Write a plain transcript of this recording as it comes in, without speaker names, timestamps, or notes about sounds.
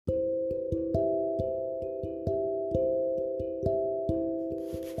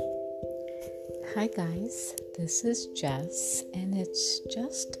Hi guys, this is Jess and it's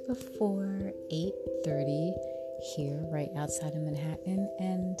just before 8:30 here right outside of Manhattan,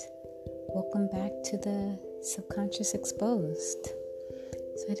 and welcome back to the Subconscious Exposed.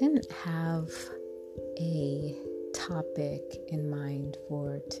 So I didn't have a topic in mind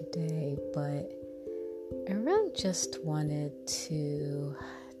for today, but I really just wanted to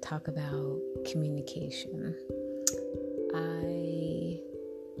talk about communication. I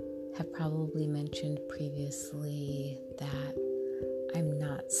have probably mentioned previously that I'm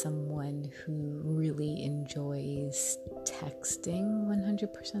not someone who really enjoys texting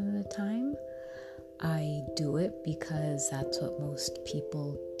 100% of the time. I do it because that's what most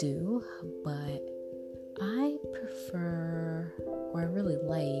people do, but I prefer, or I really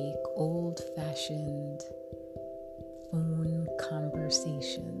like, old-fashioned phone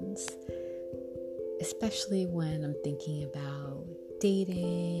conversations, especially when I'm thinking about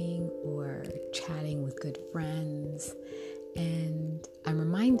dating or chatting with good friends. And I'm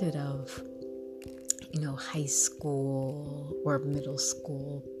reminded of, high school or middle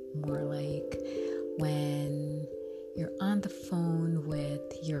school, more like, when you're on the phone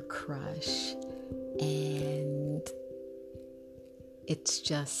with your crush and it's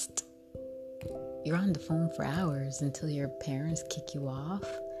just, you're on the phone for hours until your parents kick you off.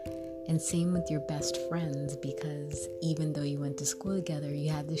 And same with your best friends, because even though you went to school together,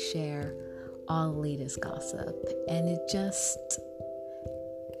 you had to share all the latest gossip. And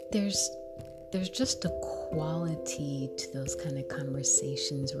there's just a quality to those kind of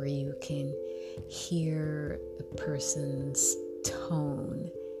conversations where you can hear a person's tone.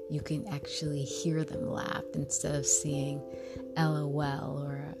 You can actually hear them laugh instead of seeing LOL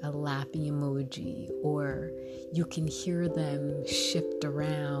or a laughing emoji, or you can hear them shift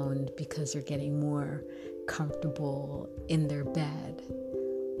around because they're getting more comfortable in their bed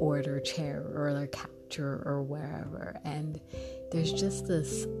or their chair or their couch or wherever. And there's just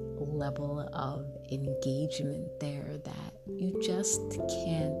this level of engagement there that you just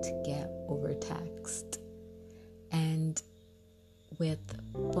can't get over text. And with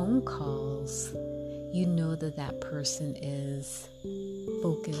phone calls, you know that person is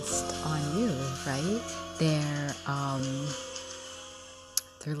focused on you, right?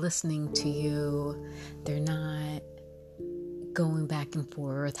 They're listening to you. They're not going back and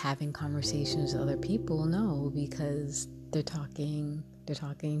forth having conversations with other people. No, because they're talking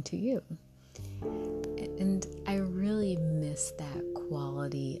to you. And I really miss that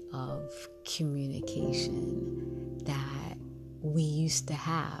quality of communication that we used to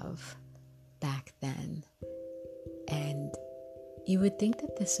have back then. And you would think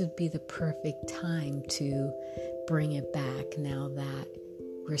that this would be the perfect time to bring it back now that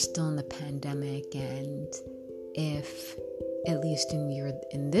we're still in the pandemic, and if, at least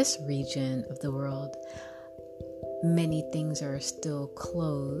in this region of the world, many things are still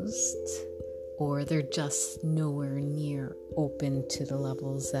closed, or they're just nowhere near open to the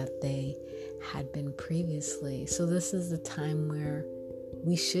levels that they had been previously. So this is the time where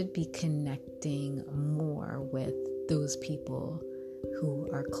we should be connecting more with those people who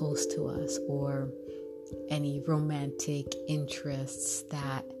are close to us, or any romantic interests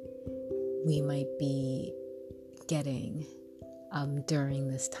that we might be getting during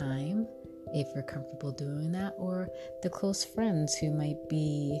this time, if you're comfortable doing that, or the close friends who might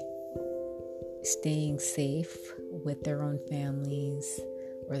be staying safe with their own families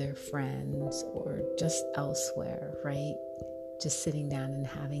or their friends or just elsewhere, right? Just sitting down and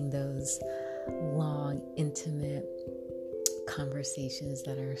having those long, intimate conversations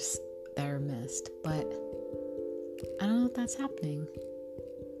that are missed. But I don't know if that's happening.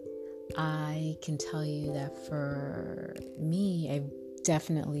 I can tell you that for me, I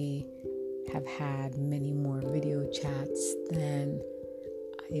definitely have had many more video chats than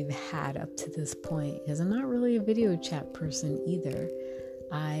I've had up to this point, because I'm not really a video chat person either.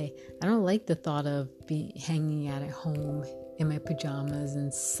 I don't like the thought of hanging out at home in my pajamas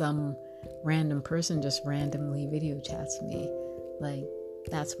and some random person just randomly video chats me. Like,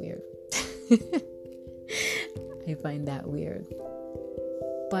 that's weird. I find that weird.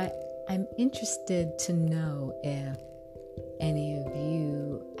 But I'm interested to know if any of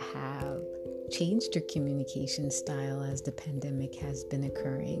you have changed your communication style as the pandemic has been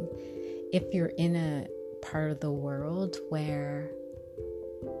occurring. If you're in a part of the world where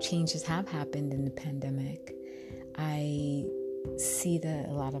changes have happened in the pandemic, I see that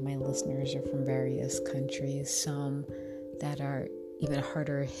a lot of my listeners are from various countries, some that are even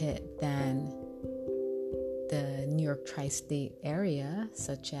harder hit than the New York tri-state area,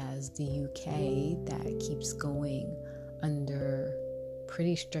 such as the UK, that keeps going under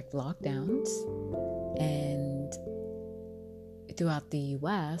pretty strict lockdowns. And throughout the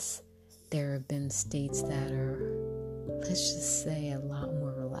US, there have been states that are, let's just say, a lot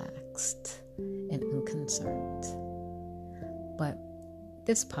more relaxed and unconcerned. But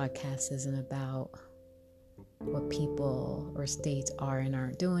this podcast isn't about what people or states are and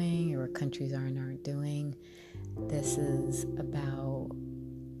aren't doing, or what countries are and aren't doing. This is about,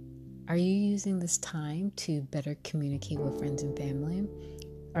 are you using this time to better communicate with friends and family?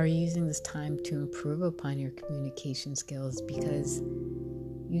 Are you using this time to improve upon your communication skills? Because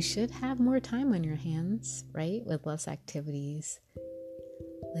you should have more time on your hands, right? With less activities.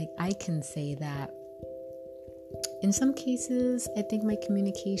 Like, I can say that in some cases, I think my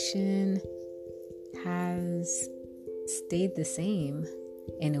communication has stayed the same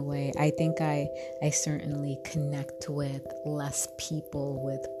in a way. I think I certainly connect with less people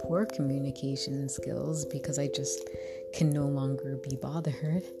with poor communication skills because I just can no longer be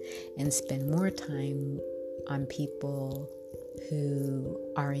bothered and spend more time on people who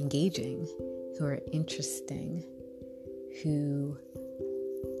are engaging, who are interesting, who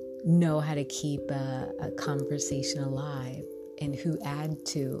know how to keep a conversation alive, and who add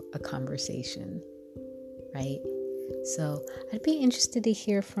to a conversation, right? So I'd be interested to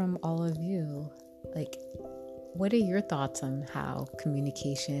hear from all of you. Like, what are your thoughts on how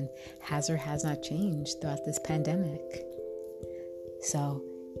communication has or has not changed throughout this pandemic? So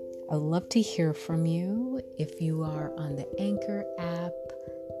I would love to hear from you. If you are on the Anchor app,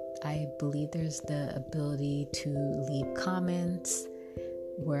 I believe there's the ability to leave comments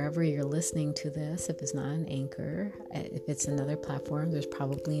wherever you're listening to this. If it's not an Anchor, if it's another platform, there's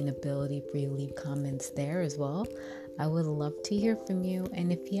probably an ability for you to leave comments there as well. I would love to hear from you.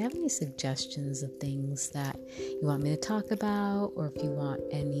 And if you have any suggestions of things that you want me to talk about, or if you want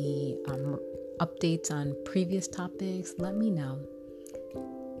any updates on previous topics, let me know.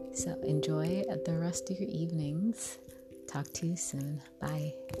 So enjoy the rest of your evenings. Talk to you soon.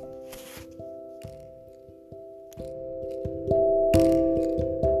 Bye.